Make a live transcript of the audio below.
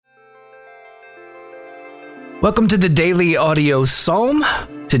Welcome to the Daily Audio Psalm.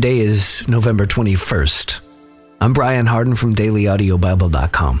 Today is November 21st. I'm Brian Hardin from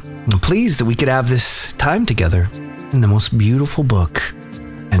dailyaudiobible.com. I'm pleased that we could have this time together in the most beautiful book,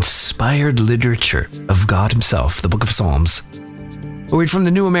 inspired literature of God Himself, the Book of Psalms. We'll read from the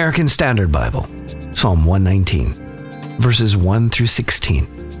New American Standard Bible, Psalm 119, verses 1 through 16.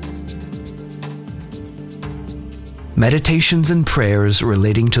 Meditations and prayers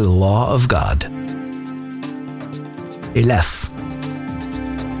relating to the law of God. Aleph.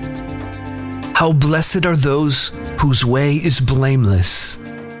 How blessed are those whose way is blameless,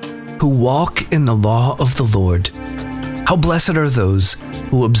 who walk in the law of the Lord. How blessed are those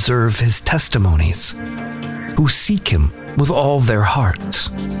who observe His testimonies, who seek Him with all their hearts.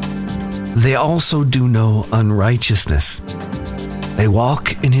 They also do no unrighteousness. They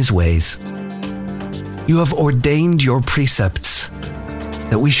walk in His ways. You have ordained your precepts,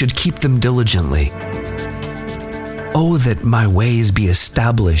 that we should keep them diligently. Oh, that my ways be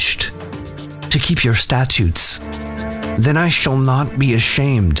established, to keep your statutes. Then I shall not be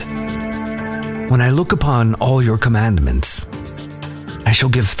ashamed. When I look upon all your commandments, I shall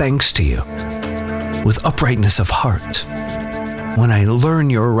give thanks to you with uprightness of heart. When I learn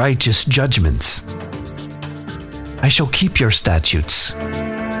your righteous judgments, I shall keep your statutes.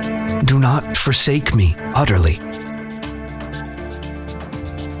 Do not forsake me utterly.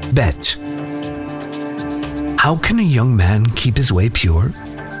 Bet. How can a young man keep his way pure?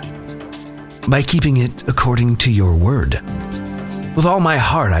 By keeping it according to your word. With all my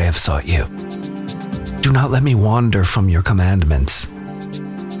heart I have sought you. Do not let me wander from your commandments.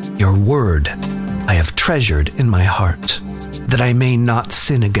 Your word I have treasured in my heart, that I may not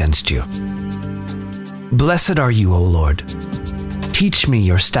sin against you. Blessed are you, O Lord. Teach me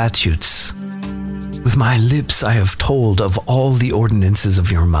your statutes. With my lips I have told of all the ordinances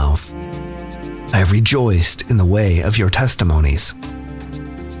of your mouth. I have rejoiced in the way of your testimonies,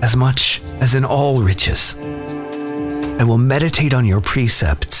 as much as in all riches. I will meditate on your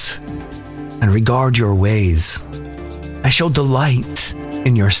precepts and regard your ways. I shall delight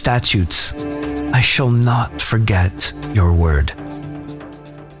in your statutes. I shall not forget your word.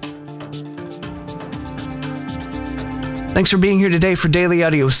 Thanks for being here today for Daily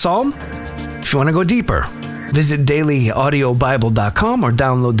Audio Psalm. If you want to go deeper, visit dailyaudiobible.com or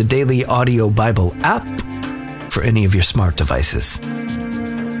download the Daily Audio Bible app for any of your smart devices.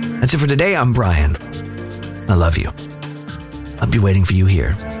 That's it for today. I'm Brian. I love you. I'll be waiting for you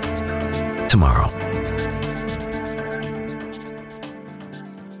here tomorrow.